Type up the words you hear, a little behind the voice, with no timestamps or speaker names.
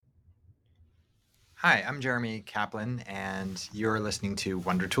Hi, I'm Jeremy Kaplan, and you're listening to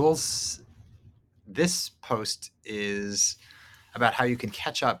Wonder Tools. This post is about how you can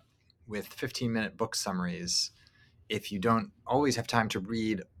catch up with 15-minute book summaries if you don't always have time to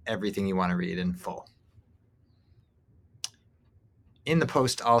read everything you want to read in full. In the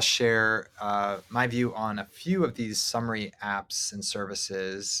post, I'll share my view on a few of these summary apps and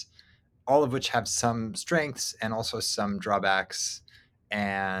services, all of which have some strengths and also some drawbacks,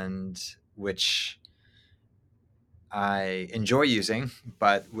 and which I enjoy using,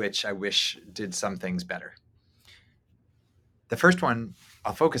 but which I wish did some things better. The first one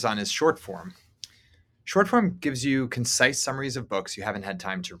I'll focus on is short form. Short form gives you concise summaries of books you haven't had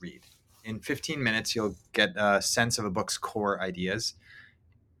time to read. In 15 minutes, you'll get a sense of a book's core ideas.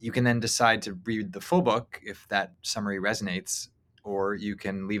 You can then decide to read the full book if that summary resonates, or you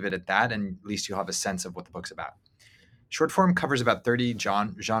can leave it at that, and at least you'll have a sense of what the book's about. Short form covers about 30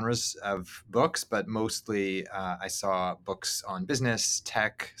 genres of books, but mostly I saw books on business,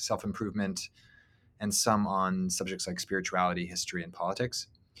 tech, self improvement, and some on subjects like spirituality, history, and politics.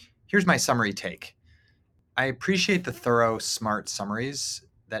 Here's my summary take. I appreciate the thorough, smart summaries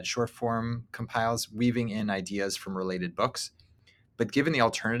that short form compiles, weaving in ideas from related books. But given the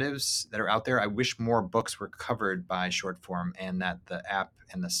alternatives that are out there, I wish more books were covered by short form and that the app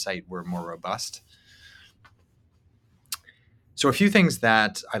and the site were more robust. So, a few things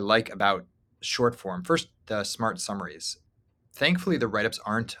that I like about short form. First, the smart summaries. Thankfully, the write ups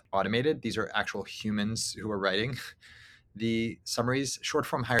aren't automated, these are actual humans who are writing the summaries. Short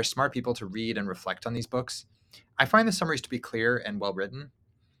form hires smart people to read and reflect on these books. I find the summaries to be clear and well written.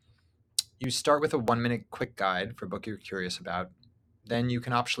 You start with a 1 minute quick guide for a book you're curious about. Then you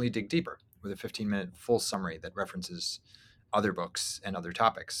can optionally dig deeper with a 15-minute full summary that references other books and other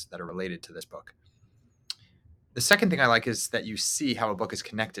topics that are related to this book. The second thing I like is that you see how a book is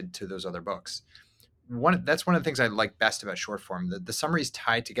connected to those other books. That's one of the things I like best about short form. The summaries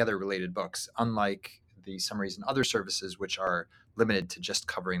tie together related books, unlike the summaries in other services, which are limited to just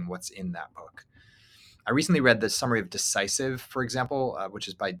covering what's in that book. I recently read the summary of Decisive, for example, which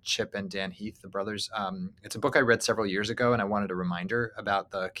is by Chip and Dan Heath, the brothers. It's a book I read several years ago, and I wanted a reminder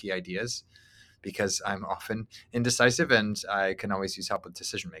about the key ideas because I'm often indecisive and I can always use help with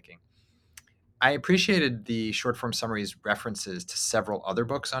decision making. I appreciated the short form summaries references to several other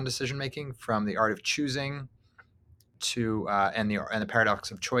books on decision making, from The Art of Choosing to and the Paradox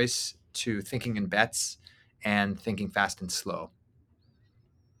of Choice to Thinking in Bets and Thinking Fast and Slow.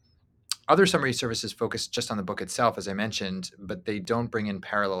 Other summary services focus just on the book itself, as I mentioned, but they don't bring in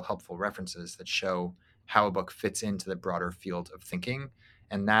parallel helpful references that show how a book fits into the broader field of thinking.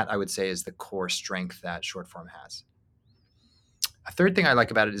 And that, I would say, is the core strength that short form has. A third thing I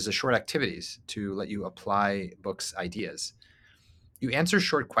like about it is the short activities to let you apply books' ideas. You answer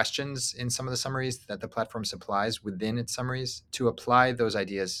short questions in some of the summaries that the platform supplies within its summaries to apply those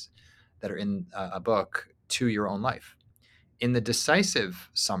ideas that are in a book to your own life. In the decisive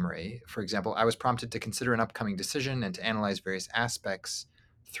summary, for example, I was prompted to consider an upcoming decision and to analyze various aspects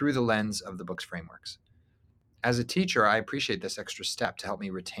through the lens of the book's frameworks. As a teacher, I appreciate this extra step to help me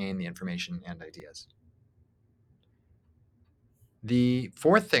retain the information and ideas. The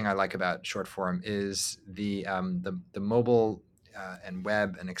fourth thing I like about short form is the mobile and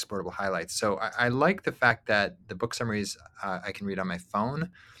web and exportable highlights. So I like the fact that the book summaries I can read on my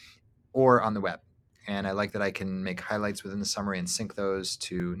phone or on the web. And I like that I can make highlights within the summary and sync those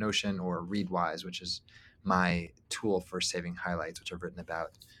to Notion or Readwise, which is my tool for saving highlights, which I've written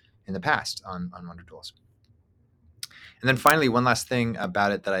about in the past on Wonder Tools. And then finally, one last thing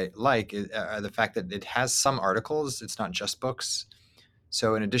about it that I like is the fact that it has some articles. It's not just books.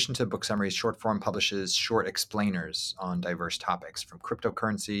 So in addition to book summaries, short form publishes short explainers on diverse topics, from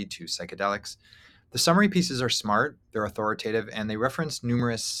cryptocurrency to psychedelics. The summary pieces are smart, they're authoritative, and they reference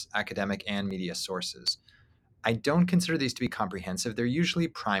numerous academic and media sources. I don't consider these to be comprehensive. They're usually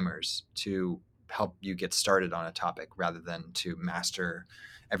primers to help you get started on a topic rather than to master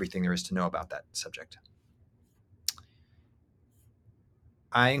everything there is to know about that subject.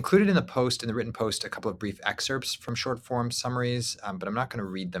 I included in the written post, a couple of brief excerpts from short form summaries, but I'm not going to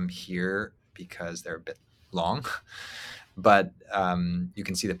read them here because they're a bit long. But you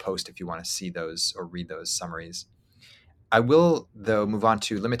can see the post if you want to see those or read those summaries. I will, though, move on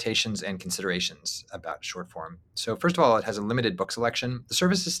to limitations and considerations about short form. So, first of all, it has a limited book selection. The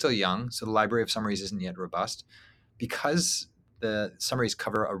service is still young, so the library of summaries isn't yet robust. Because the summaries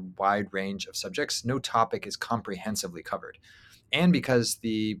cover a wide range of subjects, no topic is comprehensively covered. And because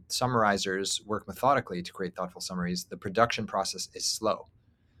the summarizers work methodically to create thoughtful summaries, the production process is slow.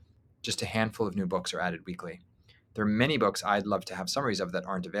 Just a handful of new books are added weekly. There are many books I'd love to have summaries of that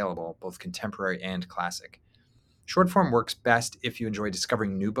aren't available, both contemporary and classic. Short form works best if you enjoy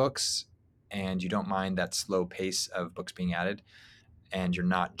discovering new books and you don't mind that slow pace of books being added, and you're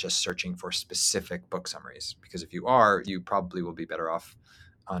not just searching for specific book summaries. Because if you are, you probably will be better off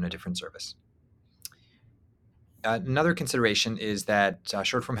on a different service. Another consideration is that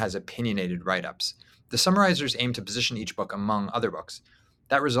short form has opinionated write ups. The summarizers aim to position each book among other books.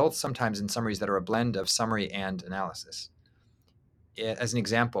 That results sometimes in summaries that are a blend of summary and analysis. As an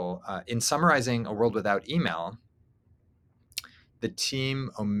example, in summarizing A World Without Email, the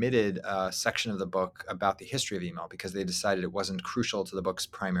team omitted a section of the book about the history of email because they decided it wasn't crucial to the book's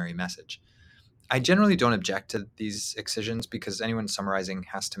primary message. I generally don't object to these excisions because anyone summarizing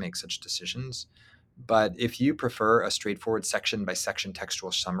has to make such decisions. But if you prefer a straightforward section by section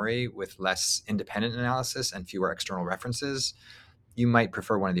textual summary with less independent analysis and fewer external references, you might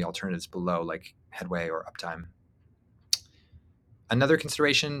prefer one of the alternatives below, like Headway or Uptime. Another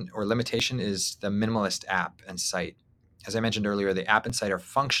consideration or limitation is the minimalist app and site. As I mentioned earlier, the app and site are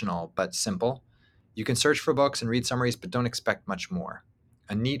functional but simple. You can search for books and read summaries, but don't expect much more.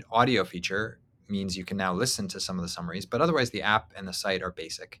 A neat audio feature means you can now listen to some of the summaries, but otherwise the app and the site are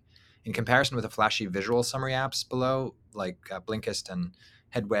basic. In comparison with the flashy visual summary apps below, like Blinkist and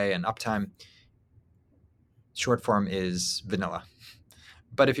Headway and Uptime, short form is vanilla.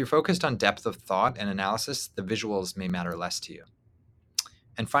 But if you're focused on depth of thought and analysis, the visuals may matter less to you.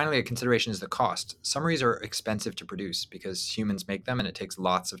 And finally, a consideration is the cost. Summaries are expensive to produce because humans make them and it takes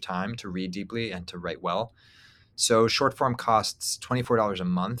lots of time to read deeply and to write well. So short form costs $24 a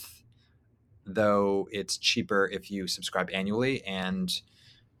month, though it's cheaper if you subscribe annually. And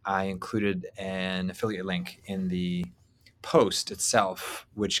I included an affiliate link in the post itself,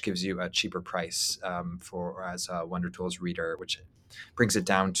 which gives you a cheaper price for as a Wonder Tools reader, which brings it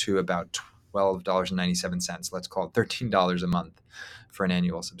down to about $12.97. Let's call it $13 a month for an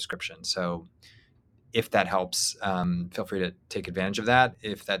annual subscription. So if that helps, feel free to take advantage of that.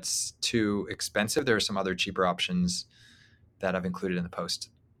 If that's too expensive, there are some other cheaper options that I've included in the post.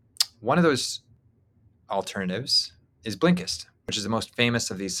 One of those alternatives is Blinkist, which is the most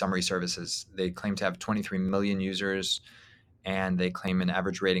famous of these summary services. They claim to have 23 million users, and they claim an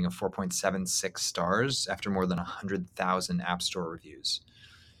average rating of 4.76 stars after more than 100,000 App Store reviews.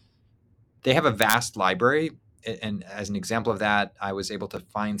 They have a vast library, and as an example of that, I was able to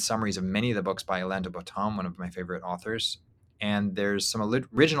find summaries of many of the books by Alain de Botton, one of my favorite authors. And there's some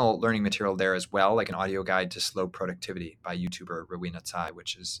original learning material there as well, like an audio guide to slow productivity by YouTuber Rowena Tsai,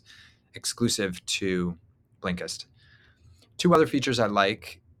 which is exclusive to Blinkist. Two other features I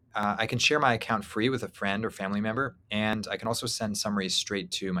like. I can share my account free with a friend or family member, and I can also send summaries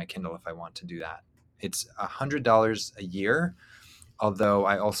straight to my Kindle if I want to do that. It's $100 a year, although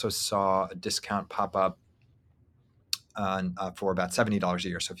I also saw a discount pop up for about $70 a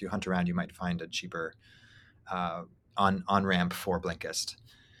year. So if you hunt around, you might find a cheaper on ramp for Blinkist.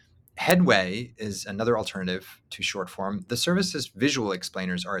 Headway is another alternative to short form. The service's visual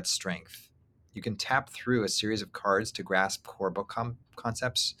explainers are its strength. You can tap through a series of cards to grasp core book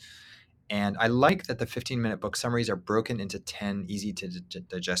concepts. And I like that the 15-minute book summaries are broken into 10 easy to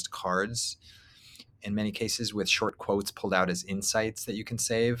digest cards, in many cases with short quotes pulled out as insights that you can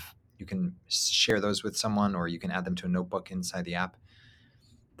save. You can share those with someone, or you can add them to a notebook inside the app.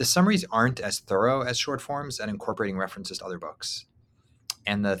 The summaries aren't as thorough as short forms at incorporating references to other books.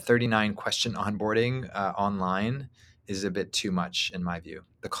 And the 39 question onboarding online is a bit too much in my view.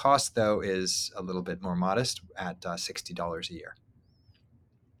 The cost, though, is a little bit more modest at $60 a year.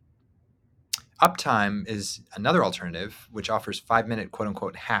 Uptime is another alternative, which offers 5-minute quote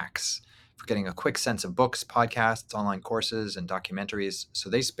unquote hacks for getting a quick sense of books, podcasts, online courses, and documentaries. So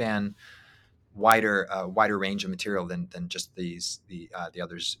they span wider range of material than just the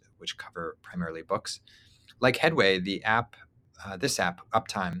others, which cover primarily books. Like Headway, this app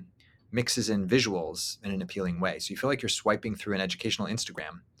Uptime mixes in visuals in an appealing way, so you feel like you're swiping through an educational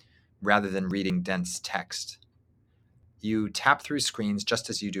Instagram rather than reading dense text. You tap through screens just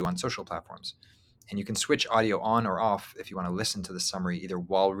as you do on social platforms, and you can switch audio on or off if you want to listen to the summary either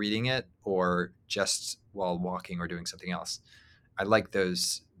while reading it or just while walking or doing something else. I like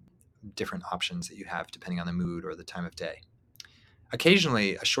those different options that you have depending on the mood or the time of day.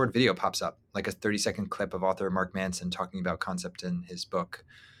 Occasionally, a short video pops up, like a 30-second clip of author Mark Manson talking about concept in his book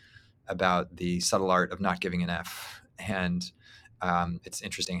about the subtle art of not giving an F. And it's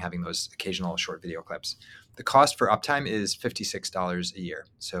interesting having those occasional short video clips. The cost for Uptime is $56 a year,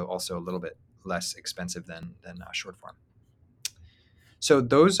 so also a little bit less expensive than short form. So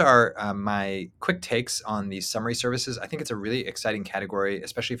those are my quick takes on these summary services. I think it's a really exciting category,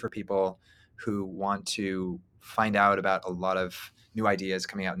 especially for people who want to find out about a lot of new ideas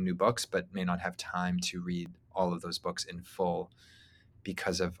coming out in new books, but may not have time to read all of those books in full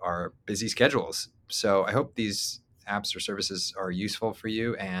because of our busy schedules. So I hope these apps or services are useful for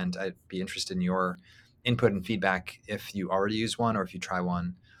you, and I'd be interested in your input and feedback if you already use one or if you try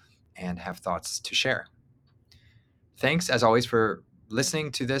one and have thoughts to share. Thanks, as always, for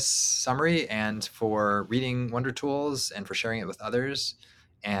listening to this summary and for reading Wonder Tools and for sharing it with others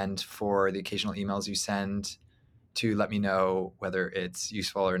and for the occasional emails you send to let me know whether it's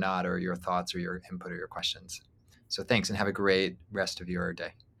useful or not, or your thoughts or your input or your questions. So thanks, and have a great rest of your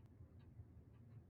day.